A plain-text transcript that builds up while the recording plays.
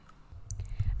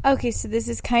Okay, so this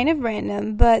is kind of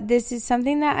random, but this is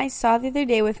something that I saw the other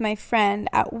day with my friend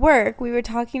at work. We were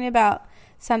talking about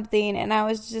something, and I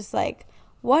was just like,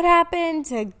 what happened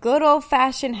to good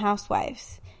old-fashioned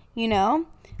housewives? You know?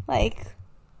 Like,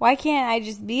 why can't I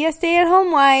just be a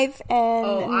stay-at-home wife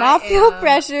and not feel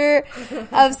pressure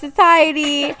of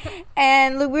society?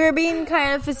 And we were being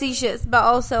kind of facetious, but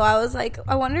also I was like,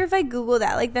 I wonder if I Google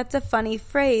that. Like, that's a funny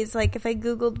phrase. Like, if I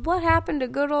Googled, what happened to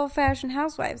good old-fashioned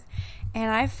housewives? And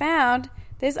I found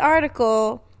this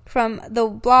article from the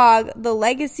blog The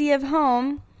Legacy of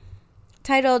Home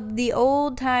titled The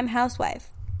Old Time Housewife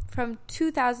from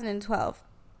 2012.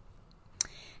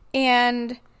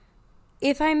 And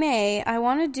if I may, I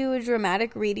want to do a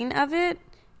dramatic reading of it.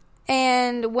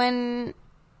 And when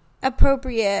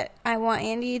appropriate, I want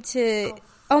Andy to...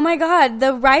 Oh my God,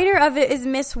 the writer of it is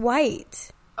Miss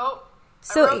White. Oh,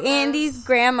 so Andy's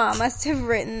grandma must have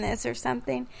written this or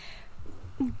something.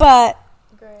 But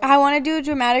I want to do a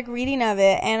dramatic reading of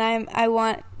it, and I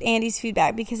want Andy's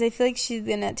feedback because I feel like she's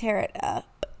going to tear it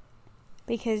up.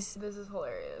 Because... This is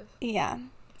hilarious. Yeah.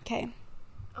 Okay.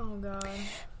 Oh, God.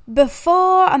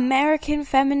 Before American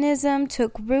feminism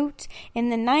took root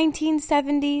in the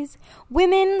 1970s,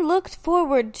 women looked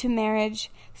forward to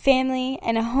marriage, family,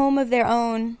 and a home of their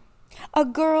own. A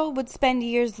girl would spend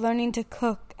years learning to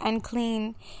cook and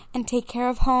clean and take care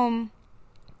of home.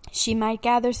 She might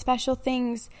gather special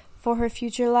things for her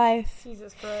future life.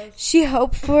 Jesus Christ. She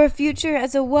hoped for a future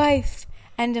as a wife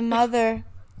and a mother.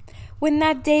 When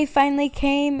that day finally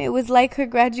came, it was like her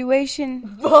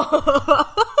graduation.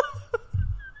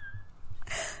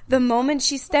 The moment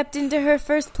she stepped into her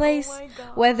first place,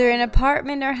 whether an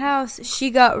apartment or house, she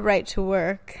got right to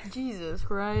work. Jesus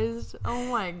Christ. Oh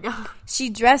my God. She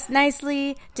dressed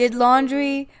nicely, did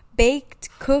laundry, baked,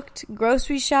 cooked,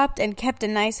 grocery shopped, and kept a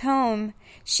nice home.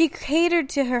 She catered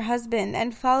to her husband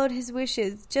and followed his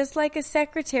wishes, just like a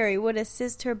secretary would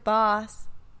assist her boss.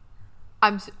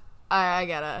 I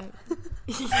gotta...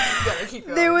 You gotta keep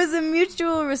going. There was a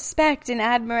mutual respect and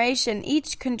admiration,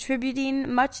 each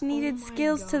contributing much-needed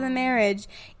skills to the marriage.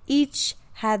 Each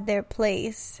had their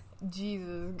place.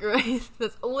 Jesus Christ.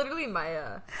 That's literally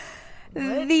my...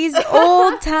 These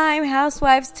old-time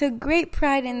housewives took great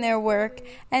pride in their work,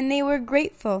 and they were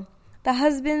grateful. The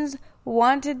husbands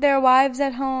wanted their wives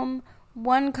at home.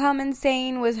 One common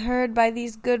saying was heard by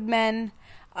these good men: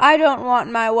 "I don't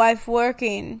want my wife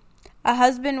working." A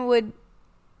husband would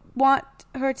want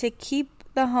her to keep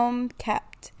the home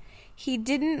kept. He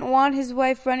didn't want his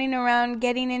wife running around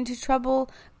getting into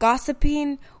trouble,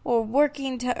 gossiping, or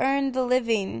working to earn the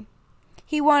living.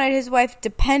 He wanted his wife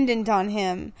dependent on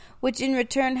him, which in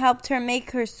return helped her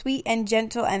make her sweet and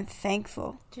gentle and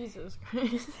thankful. Jesus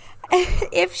Christ.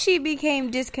 If she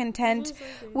became discontent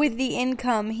with the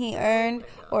income he earned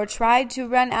or tried to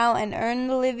run out and earn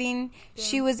the living,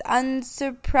 she was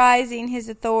unsurprising his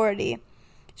authority.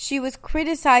 She was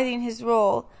criticizing his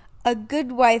role. A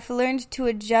good wife learned to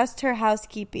adjust her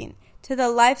housekeeping to the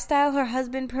lifestyle her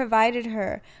husband provided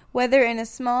her, whether in a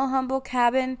small, humble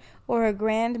cabin or a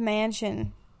grand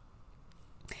mansion.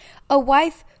 A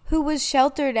wife who was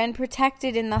sheltered and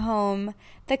protected in the home,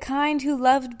 the kind who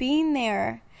loved being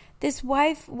there. This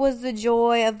wife was the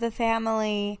joy of the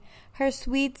family. Her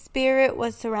sweet spirit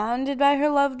was surrounded by her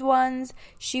loved ones.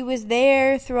 She was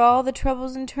there through all the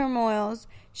troubles and turmoils.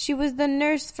 She was the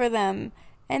nurse for them,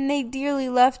 and they dearly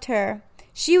loved her.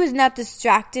 She was not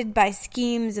distracted by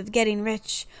schemes of getting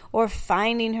rich or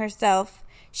finding herself.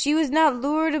 She was not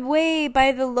lured away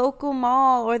by the local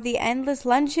mall or the endless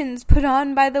luncheons put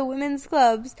on by the women's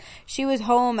clubs. She was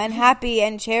home and happy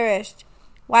and cherished.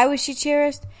 Why was she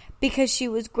cherished? Because she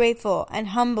was grateful and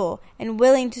humble and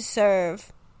willing to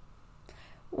serve.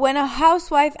 When a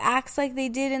housewife acts like they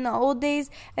did in the old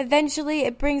days, eventually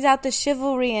it brings out the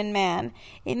chivalry in man.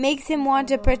 It makes him want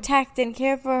to protect and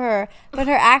care for her, but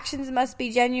her actions must be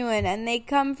genuine, and they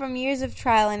come from years of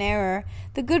trial and error.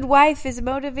 The good wife is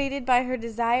motivated by her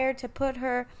desire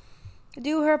to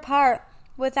do her part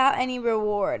without any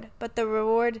reward, but the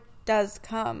reward does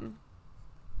come.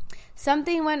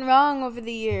 Something went wrong over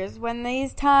the years when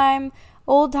these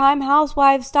old-time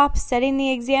housewives stopped setting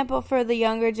the example for the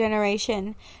younger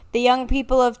generation. The young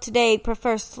people of today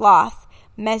prefer sloth,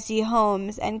 messy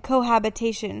homes, and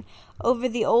cohabitation over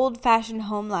the old-fashioned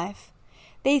home life.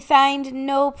 They find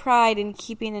no pride in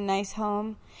keeping a nice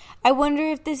home. I wonder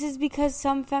if this is because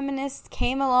some feminists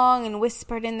came along and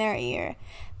whispered in their ear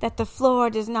that the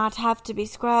floor does not have to be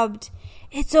scrubbed.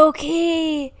 It's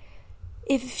okay.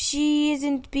 If she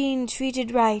isn't being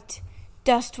treated right,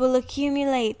 dust will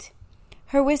accumulate.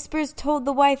 Her whispers told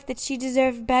the wife that she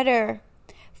deserved better.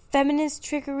 Feminist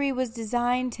trickery was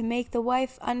designed to make the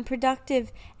wife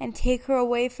unproductive and take her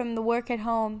away from the work at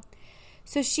home,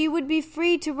 so she would be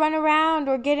free to run around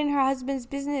or get in her husband's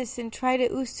business and try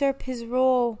to usurp his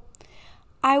role.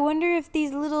 I wonder if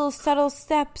these little subtle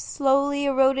steps slowly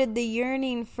eroded the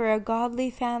yearning for a godly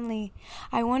family.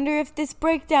 I wonder if this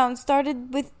breakdown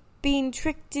started with being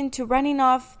tricked into running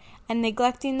off and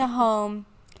neglecting the home.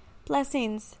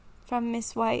 Blessings from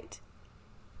Miss White.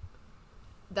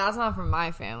 That's not from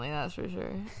my family, that's for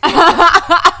sure.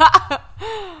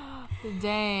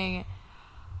 Dang.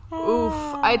 Oof.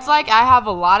 It's like I have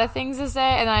a lot of things to say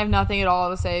and I have nothing at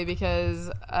all to say because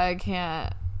I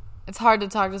can't. It's hard to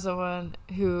talk to someone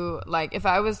who, like, if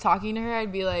I was talking to her,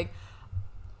 I'd be like,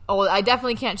 oh, I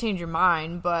definitely can't change your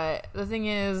mind, but the thing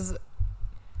is,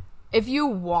 if you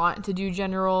want to do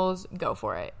gender roles, go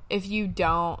for it. If you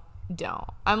don't.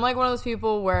 I'm, like, one of those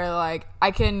people where, like,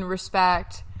 I can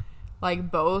respect, like,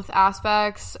 both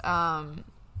aspects,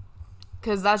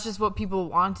 because that's just what people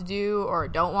want to do or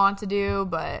don't want to do,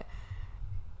 but,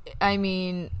 I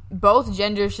mean, both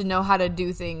genders should know how to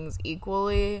do things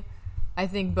equally. I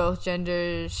think both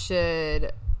genders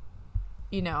should,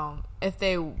 you know, if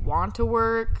they want to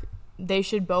work, they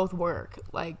should both work.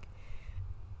 Like,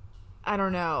 I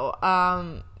don't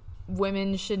know.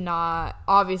 Women should not,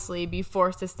 obviously, be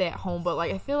forced to stay at home, but,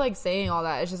 like, I feel like saying all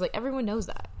that, it's just, like, everyone knows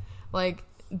that. Like,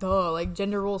 duh, like,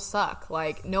 gender roles suck.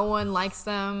 Like, no one likes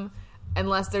them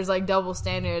unless there's, like, double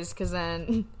standards, because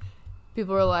then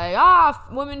people are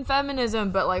like, women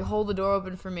feminism, but, like, hold the door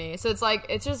open for me. So it's, like,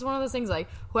 it's just one of those things, like,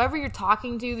 whoever you're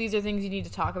talking to, these are things you need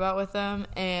to talk about with them,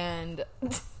 and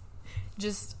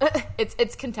just,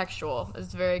 it's contextual.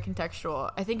 It's very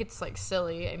contextual. I think it's, like,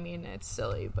 silly. I mean, it's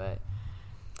silly, but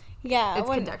yeah, it's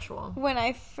contextual. When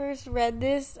I first read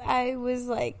this, I was,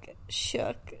 like,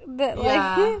 shook. That, like,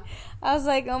 Yeah. I was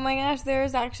like, oh my gosh,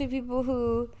 there's actually people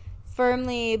who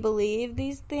firmly believe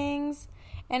these things.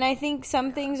 And I think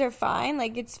some things are fine.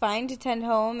 Like, it's fine to tend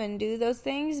home and do those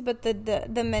things. But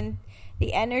the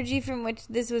energy from which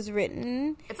this was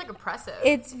written, It's, like, oppressive.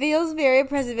 it feels very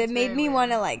oppressive. It made very me weird.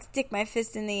 want to, like, stick my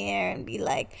fist in the air and be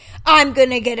like, I'm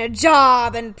going to get a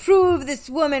job and prove this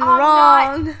woman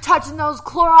wrong. Not touching those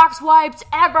Clorox wipes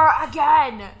ever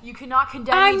again. You cannot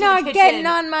condemn me I'm to not the kitchen. getting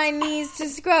on my knees to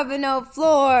scrub no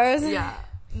floors. Yeah.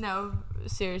 No,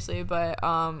 seriously, but,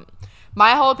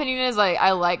 my whole opinion is, like,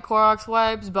 I like Clorox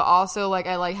wipes, but also, like,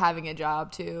 I like having a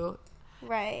job, too.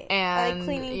 Right. And, I like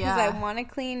cleaning because yeah. I want to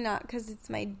clean, not because it's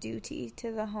my duty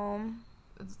to the home.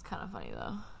 It's kind of funny,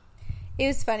 though. It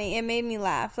was funny. It made me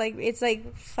laugh. Like, it's,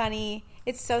 like, funny.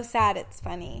 It's so sad it's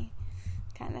funny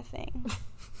kind of thing.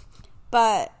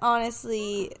 But,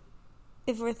 honestly,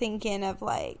 if we're thinking of,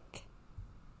 like,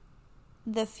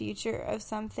 the future of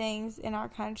some things in our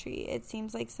country, it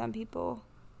seems like some people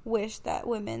wish that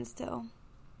women still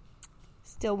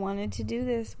wanted to do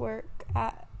this work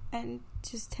and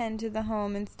just tend to the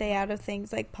home and stay out of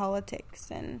things like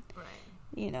politics and, Right.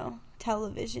 you know,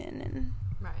 television and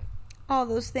Right. all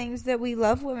those things that we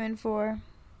love women for.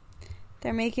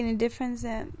 They're making a difference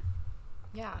in.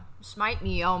 Yeah. Smite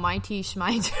me, almighty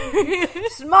smite.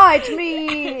 Smite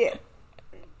me!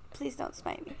 Please don't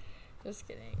smite me. Just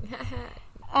kidding.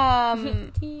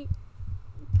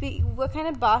 What kind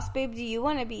of boss babe do you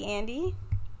want to be, Andy?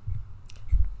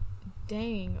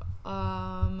 Dang.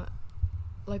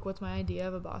 Like, what's my idea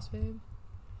of a boss babe?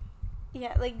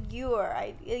 Yeah, like your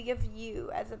idea of you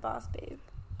as a boss babe.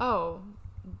 Oh,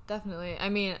 definitely. I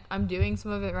mean, I'm doing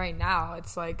some of it right now.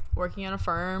 It's like working on a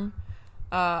firm,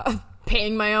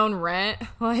 paying my own rent,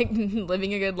 like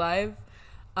living a good life,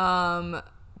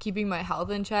 keeping my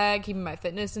health in check, keeping my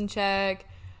fitness in check.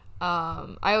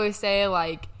 I always say,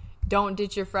 like, don't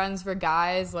ditch your friends for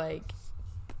guys. Like,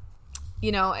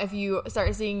 you know, if you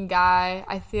start seeing a guy,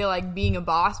 I feel like being a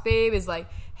boss babe is like,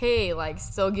 hey, like,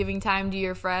 still giving time to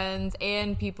your friends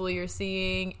and people you're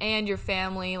seeing and your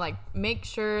family. Like, make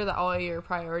sure that all your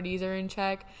priorities are in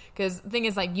check. Because the thing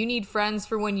is, like, you need friends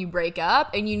for when you break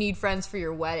up and you need friends for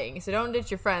your wedding. So don't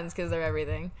ditch your friends because they're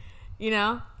everything, you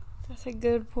know? That's a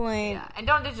good point. Yeah, and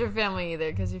don't ditch your family either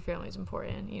because your family's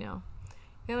important, you know?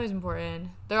 Family's important.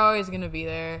 They're always going to be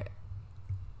there.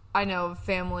 I know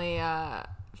family,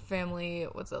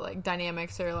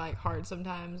 dynamics are, like, hard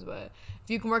sometimes, but if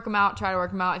you can work them out, try to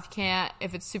work them out. If you can't,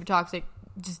 if it's super toxic,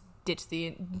 just ditch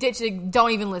it.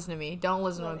 Don't even listen to me. Don't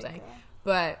listen to what I'm saying.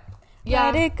 But, yeah.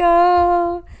 Let it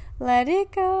go. Let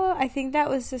it go. I think that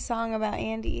was the song about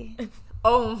Andy.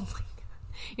 Oh, my God.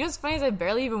 You know what's funny is I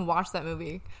barely even watched that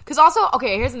movie. Because also,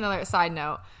 okay, here's another side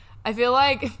note. I feel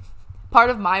like part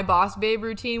of my boss babe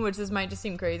routine, which this might just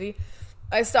seem crazy,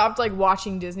 I stopped, like,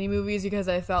 watching Disney movies because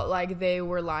I felt like they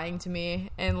were lying to me,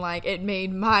 and, like, it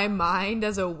made my mind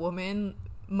as a woman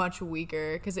much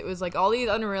weaker, because it was, like, all these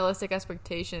unrealistic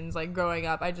expectations, like, growing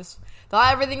up. I just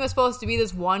thought everything was supposed to be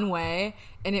this one way,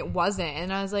 and it wasn't.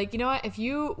 And I was like, you know what? If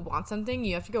you want something,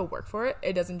 you have to go work for it.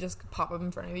 It doesn't just pop up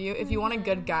in front of you. If you want a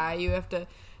good guy, you have to,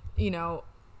 you know,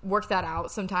 work that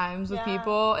out sometimes with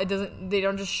people. They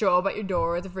don't just show up at your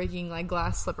door with a freaking, like,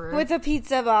 glass slipper. With a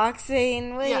pizza box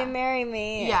saying, will you marry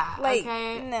me? Yeah. Like,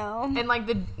 okay. No. And, like,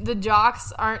 the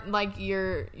jocks aren't, like,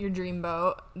 your dream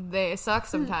boat. They suck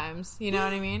sometimes. You know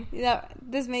what I mean? Yeah.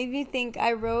 This made me think.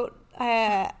 I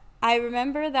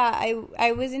remember that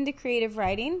I was into creative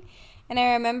writing. And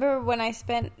I remember when I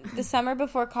spent the summer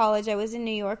before college, I was in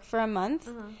New York for a month.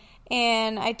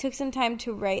 And I took some time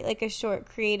to write, like, a short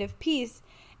creative piece.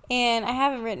 And I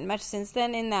haven't written much since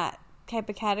then in that type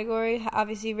of category.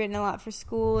 Obviously written a lot for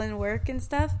school and work and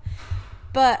stuff.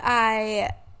 But I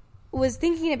was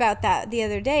thinking about that the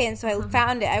other day, and so I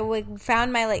found it. I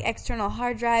found my, like, external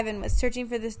hard drive and was searching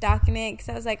for this document because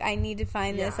I was like, I need to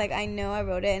find this. Like, I know I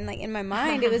wrote it, and, like, in my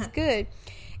mind it was good.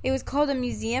 It was called A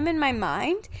Museum in My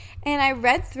Mind, and I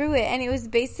read through it, and it was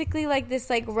basically, like, this,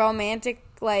 like, romantic,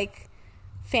 like,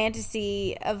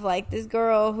 fantasy of, like, this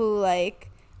girl who, like,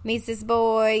 meets this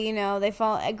boy, you know,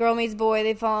 a girl meets boy,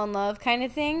 they fall in love kind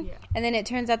of thing. Yeah. And then it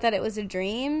turns out that it was a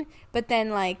dream, but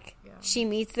then, like, she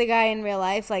meets the guy in real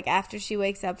life, like, after she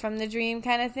wakes up from the dream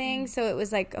kind of thing. So it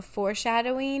was, like, a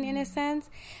foreshadowing in a sense.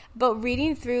 But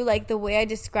reading through, like, the way I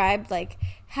described, like,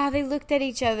 how they looked at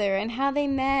each other and how they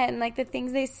met and, like, the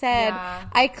things they said,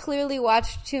 I clearly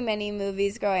watched too many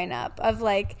movies growing up of,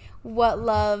 like, what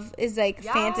love is, like,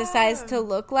 fantasized to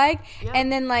look like.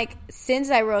 And then, like, since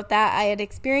I wrote that, I had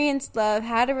experienced love,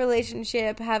 had a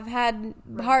relationship, have had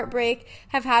heartbreak,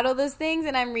 have had all those things,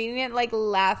 and I'm reading it, like,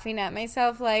 laughing at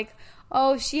myself, like,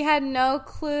 oh, she had no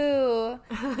clue.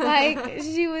 Like,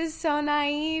 she was so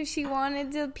naive. She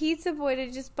wanted the pizza boy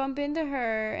to just bump into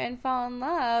her and fall in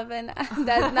love, and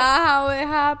that's not how it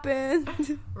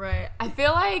happened. Right. I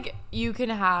feel like you can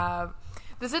have...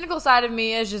 The cynical side of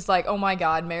me is just like, oh my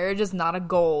god, marriage is not a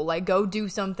goal. Like, go do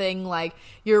something. Like,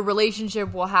 your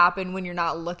relationship will happen when you're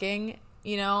not looking,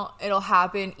 you know? It'll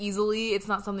happen easily. It's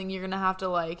not something you're gonna have to,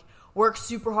 like, work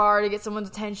super hard to get someone's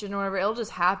attention or whatever. It'll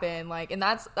just happen. Like, and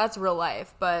that's real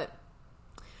life. But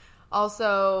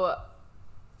also...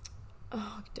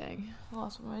 Oh, dang. I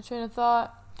lost my train of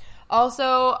thought.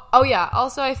 Also,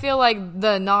 I feel like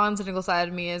the non-cynical side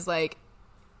of me is, like,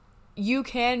 you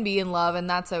can be in love and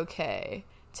that's okay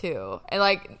too. And,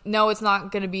 like, no, it's not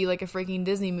gonna be like a freaking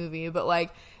Disney movie, but,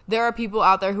 like, there are people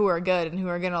out there who are good and who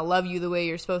are gonna love you the way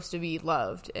you're supposed to be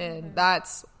loved, and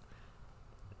that's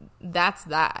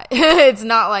that. It's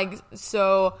not like,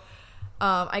 so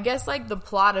I guess, like, the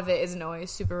plot of it isn't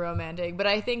always super romantic, but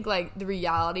I think, like, the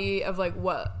reality of, like,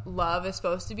 what love is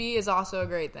supposed to be is also a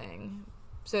great thing.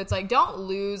 So it's like, don't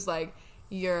lose, like,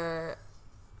 your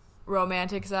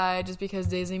romantic side just because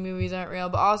Disney movies aren't real,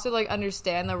 but also, like,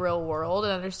 understand the real world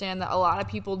and understand that a lot of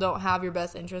people don't have your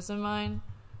best interests in mind,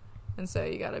 and so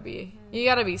you gotta be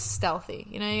stealthy,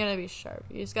 you know, you gotta be sharp,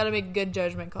 you just gotta make good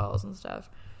judgment calls and stuff.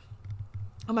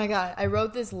 Oh my god, I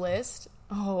wrote this list.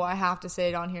 Oh, I have to say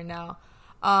it on here now.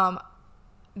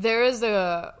 There is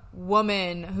a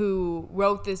woman who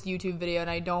wrote this YouTube video, and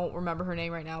I don't remember her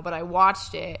name right now, but I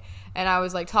watched it, and I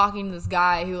was, like, talking to this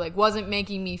guy who, like, wasn't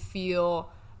making me feel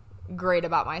great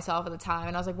about myself at the time,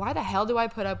 and I was like, why the hell do I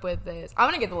put up with this? I'm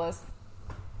gonna get the list.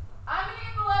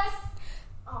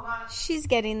 Oh my. She's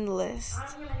getting the list.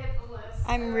 I'm gonna get the list.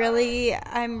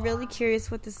 I'm really curious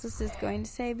what this list is going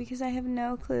to say because I have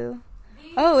no clue.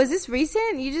 Oh, is this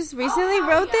recent? You just recently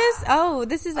wrote this? Oh,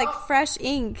 this is like fresh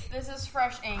ink. This is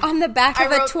fresh ink. On the back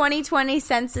of a 2020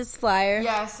 census flyer.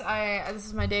 Yes, this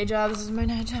is my day job. This is my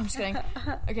night job. I'm just kidding.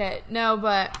 Okay, no,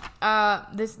 but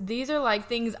these are, like,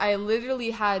 things I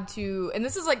literally had to, and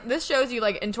this shows you,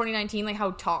 like, in 2019, like,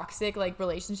 how toxic, like,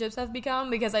 relationships have become,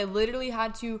 because I literally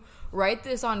had to write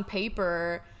this on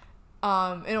paper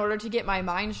in order to get my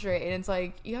mind straight. And it's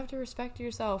like, you have to respect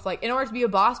yourself. Like, in order to be a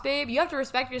boss babe, you have to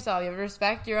respect yourself. You have to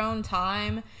respect your own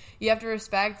time. You have to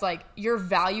respect, like, your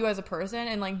value as a person.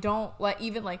 And, like, don't let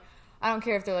even, like, I don't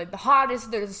care if they're, like, the hottest,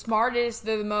 they're the smartest,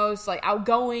 they're the most, like,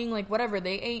 outgoing, like, whatever.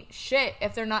 They ain't shit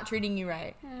if they're not treating you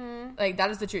right. Mm-hmm. Like, that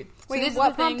is the truth. Wait, so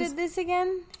what prompted this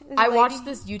again? I watched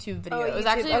this YouTube video. It was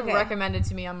YouTube. actually recommended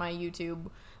to me on my YouTube.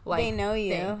 Like, they know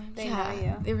you. Thing. They know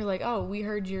you. They were like, oh, we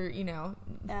heard your, you know,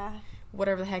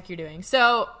 whatever the heck you're doing.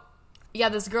 So, yeah,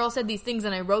 this girl said these things,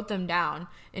 and I wrote them down.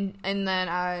 And then,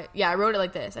 I wrote it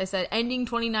like this. I said, ending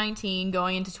 2019,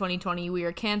 going into 2020, we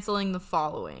are canceling the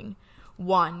following.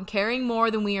 1, caring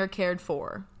more than we are cared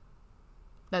for.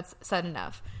 That's said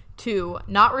enough. 2,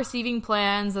 not receiving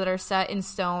plans that are set in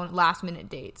stone, last-minute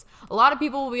dates. A lot of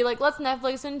people will be like, let's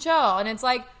Netflix and chill. And it's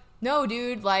like, no,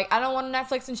 dude, like, I don't want to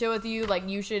Netflix and chill with you. Like,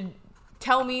 you should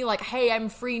tell me, like, hey, I'm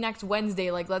free next Wednesday.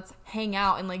 Like, let's hang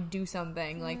out and, like, do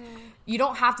something. Like, you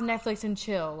don't have to Netflix and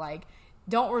chill. Like,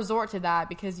 don't resort to that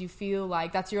because you feel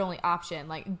like that's your only option.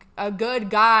 Like, a good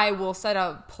guy will set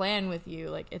a plan with you.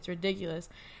 Like, it's ridiculous.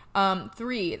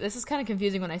 3, this is kind of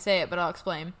confusing when I say it, but I'll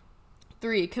explain.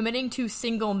 3, committing to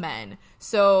single men.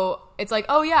 So it's like,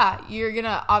 oh yeah, you're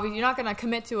not gonna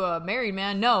commit to a married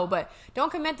man, no, but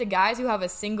don't commit to guys who have a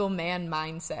single man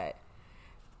mindset.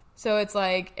 So it's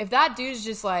like, if that dude's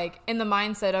just like in the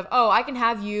mindset of, oh, I can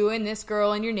have you and this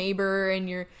girl and your neighbor and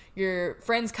your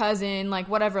friend's cousin, like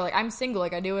whatever, like I'm single,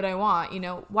 like I do what I want, you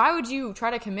know, why would you try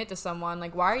to commit to someone?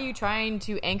 Like, why are you trying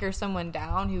to anchor someone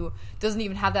down who doesn't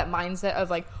even have that mindset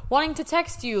of like wanting to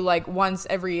text you like once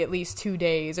every at least 2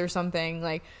 days or something?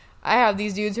 Like, I have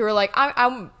these dudes who are like, I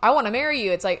want to marry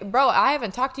you. It's like, bro, I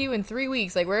haven't talked to you in 3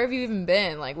 weeks. Like, where have you even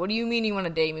been? Like, what do you mean you want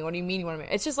to date me? What do you mean you want to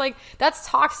marry? It's just like, that's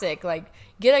toxic. Like,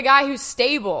 get a guy who's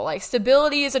stable. Like,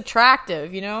 stability is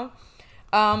attractive, you know?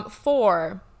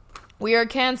 4, we are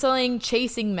canceling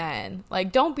chasing men.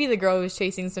 Like, don't be the girl who's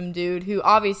chasing some dude who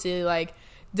obviously, like,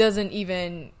 doesn't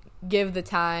even give the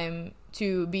time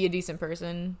to be a decent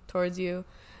person towards you.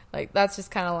 Like, that's just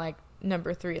kind of like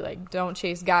number 3. Like, don't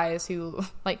chase guys who,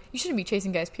 like, you shouldn't be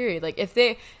chasing guys, period. Like, if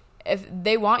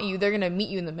they want you, they're gonna meet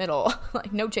you in the middle.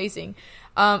 Like, no chasing.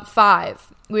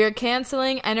 5, we are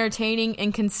canceling entertaining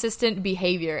inconsistent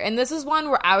behavior. And this is one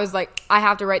where I was like, I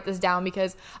have to write this down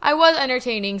because I was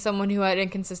entertaining someone who had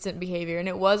inconsistent behavior and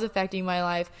it was affecting my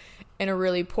life in a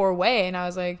really poor way. And I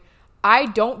was like, I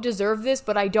don't deserve this,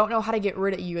 but I don't know how to get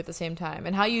rid of you at the same time.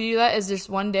 And how you do that is just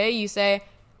one day you say,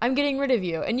 I'm getting rid of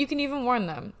you. And you can even warn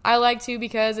them. I like to,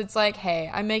 because it's like, hey,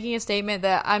 I'm making a statement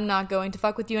that I'm not going to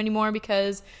fuck with you anymore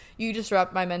because you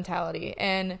disrupt my mentality.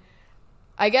 And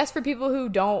I guess for people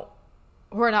who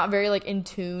are not very like in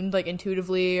tune, like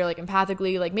intuitively or like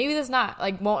empathically, like maybe this not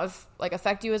like won't like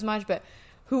affect you as much, but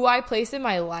who I place in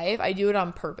my life, I do it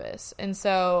on purpose. And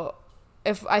so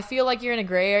if I feel like you're in a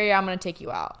gray area, I'm going to take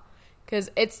you out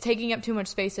because it's taking up too much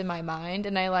space in my mind.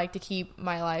 And I like to keep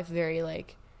my life very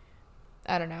like,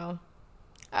 I don't know.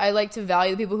 I like to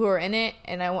value the people who are in it,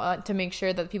 and I want to make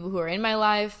sure that the people who are in my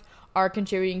life are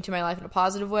contributing to my life in a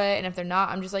positive way. And if they're not,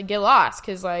 I'm just like, get lost,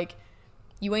 because like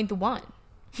you ain't the one.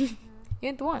 You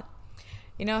ain't the one.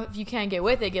 You know, if you can't get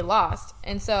with it, get lost.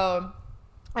 And so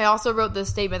I also wrote this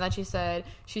statement that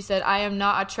she said, I am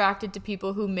not attracted to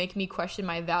people who make me question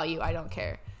my value. I don't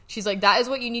care. She's like, that is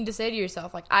what you need to say to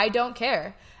yourself. Like, I don't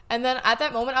care. And then at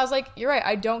that moment, I was like, you're right.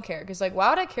 I don't care. Because like, why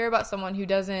would I care about someone who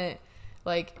doesn't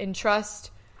like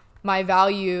entrust my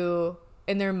value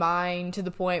in their mind to the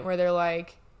point where they're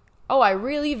like, oh, I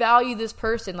really value this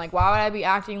person. Like, why would I be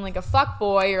acting like a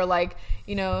fuckboy or like,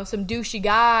 you know, some douchey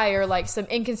guy or like some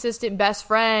inconsistent best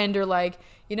friend or like,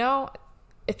 you know,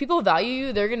 if people value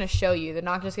you, they're going to show you. They're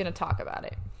not just going to talk about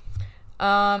it.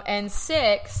 And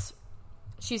 6,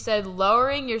 she said,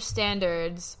 lowering your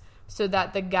standards so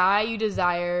that the guy you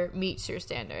desire meets your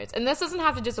standards. And this doesn't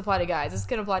have to just apply to guys. This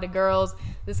can apply to girls.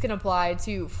 This can apply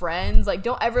to friends. Like,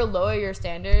 don't ever lower your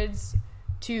standards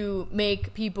to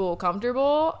make people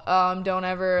comfortable. Don't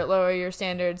ever lower your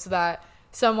standards so that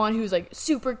someone who's like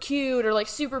super cute or like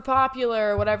super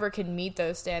popular or whatever can meet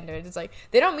those standards. It's like,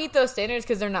 they don't meet those standards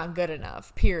because they're not good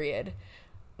enough, period.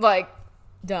 Like,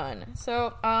 done.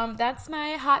 So, that's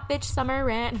my hot bitch summer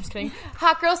rant. I'm just kidding.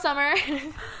 Hot girl summer.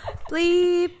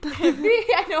 Bleep.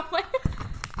 I know. Like,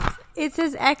 it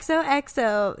says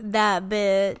XOXO, that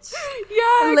bitch.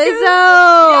 Yeah.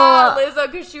 Lizzo. Yeah,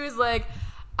 Lizzo, because she was like,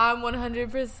 I'm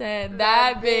 100%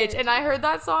 that bitch. And I heard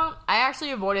that song. I actually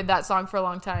avoided that song for a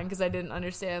long time because I didn't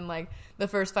understand like the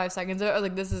first 5 seconds of it. I was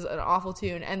like, this is an awful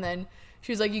tune. And then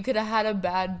she was like, you could have had a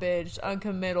bad bitch,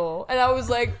 uncommittal. And I was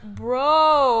like,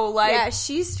 bro, like, yeah,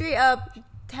 she's straight up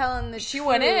telling the truth. She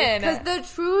went in. Because the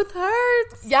truth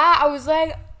hurts. Yeah, I was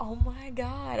like, oh my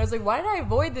God. I was like, why did I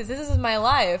avoid this? This is my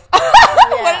life.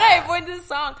 Why did I avoid this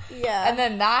song? Yeah. And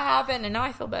then that happened, and now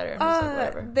I feel better. I'm just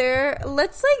like, whatever.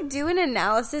 Let's like do an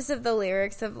analysis of the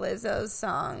lyrics of Lizzo's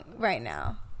song right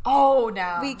now. Oh,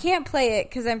 now. We can't play it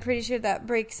because I'm pretty sure that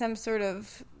breaks some sort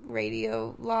of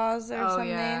radio laws or something.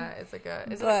 Oh, yeah. It's like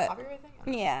is it a copyright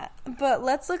thing? Yeah. But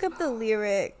let's look up the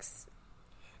lyrics.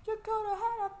 You're gonna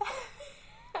have a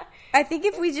I think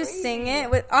if we just sing it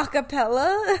with a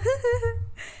cappella,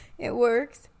 it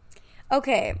works.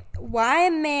 Okay. Why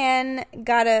men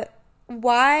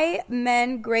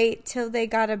great till they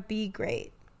gotta be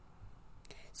great?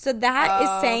 So that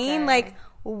is saying, like,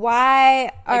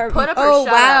 why are, put up or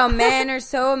shut up. men are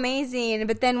so amazing.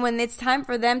 But then when it's time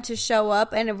for them to show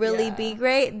up and really be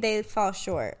great, they fall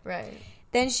short. Right.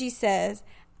 Then she says,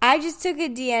 I just took a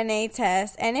DNA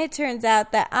test, and it turns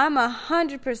out that I'm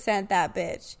 100% that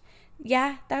bitch.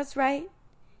 Yeah, that's right.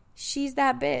 She's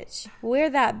that bitch.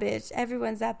 We're that bitch.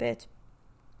 Everyone's that bitch.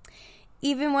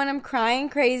 Even when I'm crying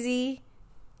crazy.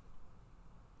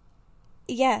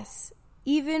 Yes.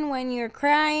 Even when you're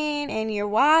crying and you're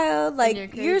wild,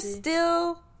 like, you're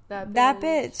still that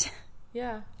bitch.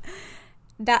 Yeah.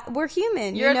 That we're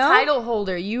human, You're you know? a title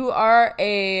holder. You are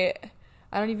I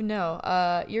don't even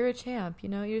know. You're a champ, you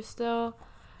know? You're still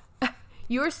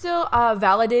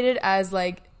validated as,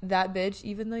 like, that bitch,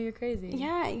 even though you're crazy.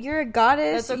 Yeah, you're a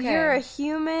goddess. That's okay. You're a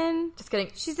human. Just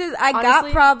kidding. She says, I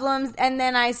got problems and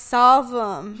then I solve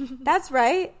them. That's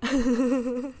right.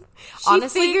 She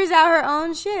figures out her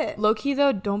own shit. Low-key,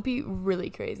 though, don't be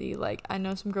really crazy. Like, I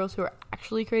know some girls who are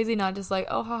actually crazy, not just like,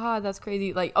 oh, haha, that's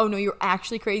crazy. Like, oh, no, you're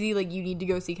actually crazy. Like, you need to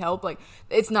go seek help. Like,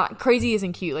 it's not. Crazy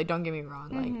isn't cute. Like, don't get me wrong.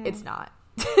 Like, it's not.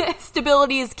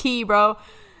 Stability is key, bro.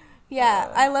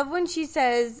 Yeah, I love when she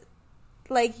says,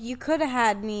 like, you could have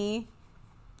had me,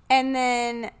 and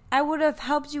then I would have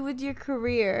helped you with your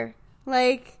career.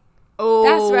 Like,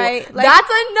 that's right. Like,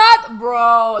 that's enough,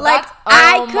 bro. Like,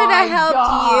 I could have helped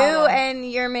God. you,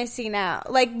 and you're missing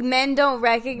out. Like, men don't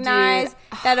recognize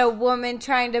that a woman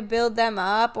trying to build them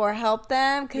up or help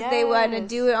them because they want to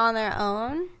do it on their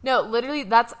own. No, literally,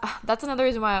 that's another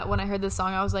reason why when I heard this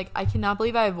song, I was like, I cannot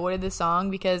believe I avoided this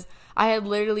song because I had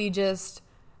literally just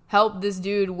helped this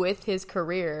dude with his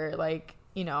career. Like,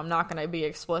 you know, I'm not going to be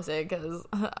explicit because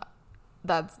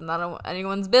that's not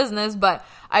anyone's business, but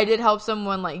I did help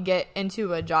someone, like, get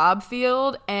into a job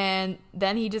field, and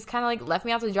then he just kind of, like, left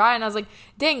me out to dry, and I was like,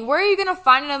 dang, where are you going to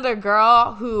find another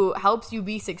girl who helps you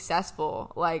be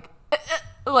successful? Like,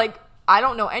 I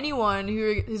don't know anyone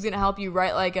who's going to help you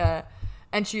write, like, a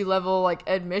entry-level, like,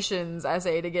 admissions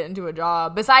essay to get into a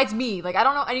job, besides me. Like, I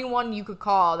don't know anyone you could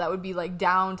call that would be, like,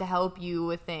 down to help you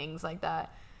with things like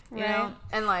that, you know?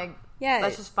 And, like,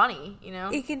 that's just funny, you know?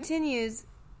 It continues,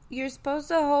 you're supposed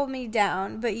to hold me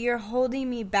down, but you're holding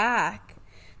me back.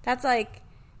 That's like,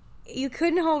 you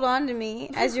couldn't hold on to me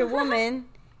as your woman.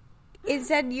 It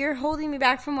said you're holding me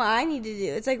back from what I need to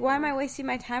do. It's like, why am I wasting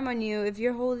my time on you if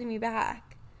you're holding me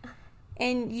back?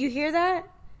 And you hear that?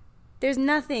 There's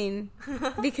nothing.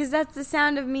 Because that's the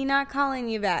sound of me not calling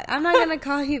you back. I'm not going to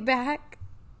call you back.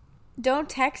 Don't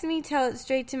text me, tell it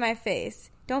straight to my face.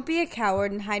 Don't be a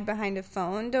coward and hide behind a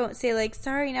phone. Don't say, like,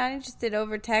 sorry, not interested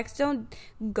over text. Don't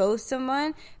ghost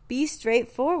someone. Be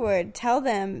straightforward. Tell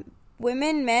them.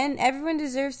 Women, men, everyone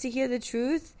deserves to hear the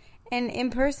truth and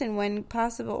in person when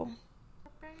possible.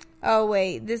 Oh,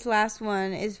 wait. This last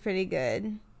one is pretty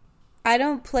good. I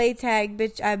don't play tag,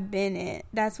 bitch. I've been it.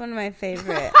 That's one of my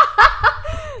favorite.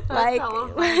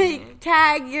 like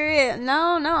tag, you're it.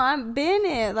 No, I've been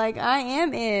it. Like, I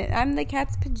am it. I'm the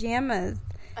cat's pajamas.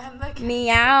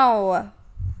 Meow.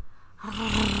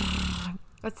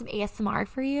 What's an ASMR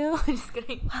for you? I'm just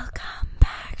kidding. Welcome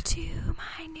back to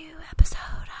my new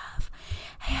episode of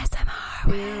ASMR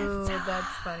with Zara. That's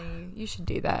funny. You should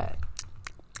do that.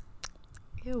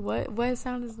 Ew, what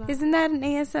sound is that? Isn't that an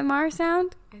ASMR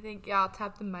sound? I think, yeah, I'll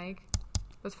tap the mic.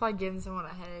 That's probably giving someone a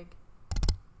headache.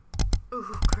 Ooh,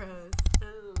 gross.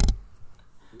 Ooh.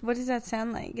 What does that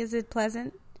sound like? Is it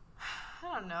pleasant?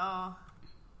 I don't know.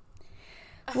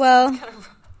 Well,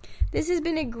 this has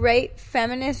been a great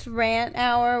feminist rant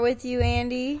hour with you,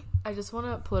 Andy. I just want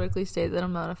to politically state that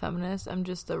I'm not a feminist. I'm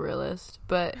just a realist.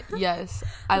 But yes,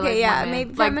 I like women.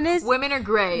 Maybe feminists. Like, women are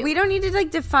great. We don't need to,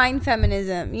 like, define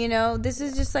feminism, you know? This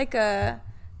is just like a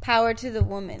power to the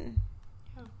woman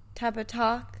type of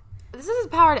talk. This is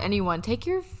power to anyone. Take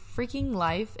your freaking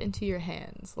life into your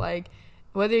hands. Like,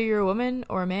 whether you're a woman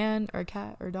or a man or a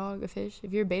cat or a dog, a fish,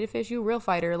 if you're a beta fish, you're a real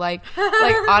fighter. Like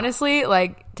honestly,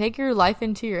 like, take your life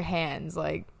into your hands.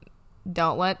 Like,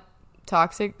 don't let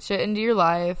toxic shit into your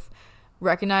life.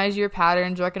 Recognize your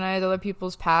patterns. Recognize other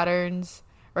people's patterns.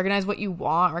 Recognize what you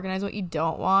want. Recognize what you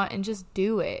don't want. And just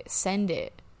do it. Send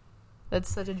it. That's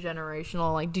such a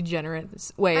generational, like,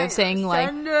 degenerate way of saying, like,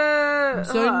 send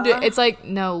it. It's like,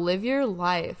 no, live your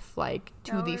life, like,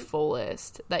 to the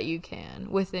fullest that you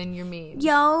can within your means.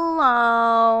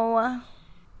 YOLO.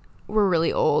 We're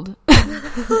really old.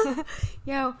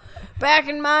 Yo, back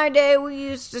in my day, we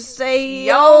used to say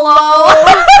YOLO.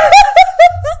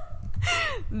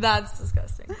 That's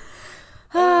disgusting.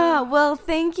 Well,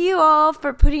 thank you all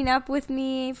for putting up with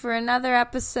me for another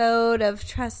episode of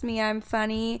Trust Me, I'm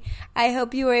Funny. I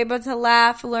hope you were able to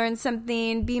laugh, learn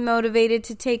something, be motivated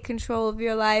to take control of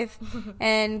your life,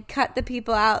 and cut the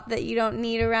people out that you don't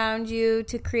need around you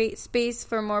to create space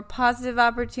for more positive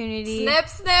opportunity. Snip,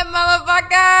 snip,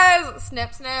 motherfuckers!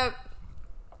 Snip, snip.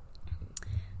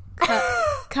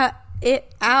 Cut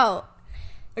it out.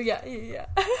 Yeah.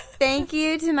 Thank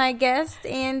you to my guest,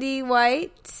 Andy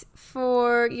White,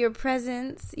 for your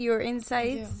presence, your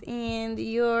insights, and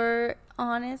your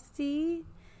honesty.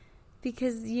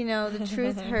 Because, you know, the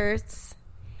truth hurts.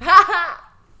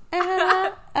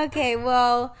 Okay,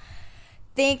 well,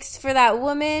 thanks for that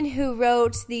woman who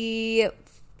wrote the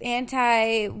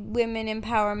anti-women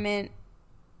empowerment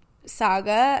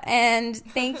saga. And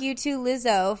thank you to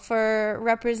Lizzo for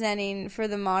representing for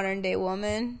the modern day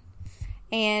woman.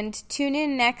 And tune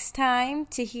in next time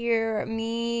to hear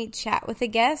me chat with a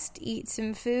guest, eat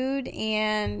some food,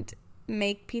 and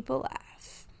make people laugh.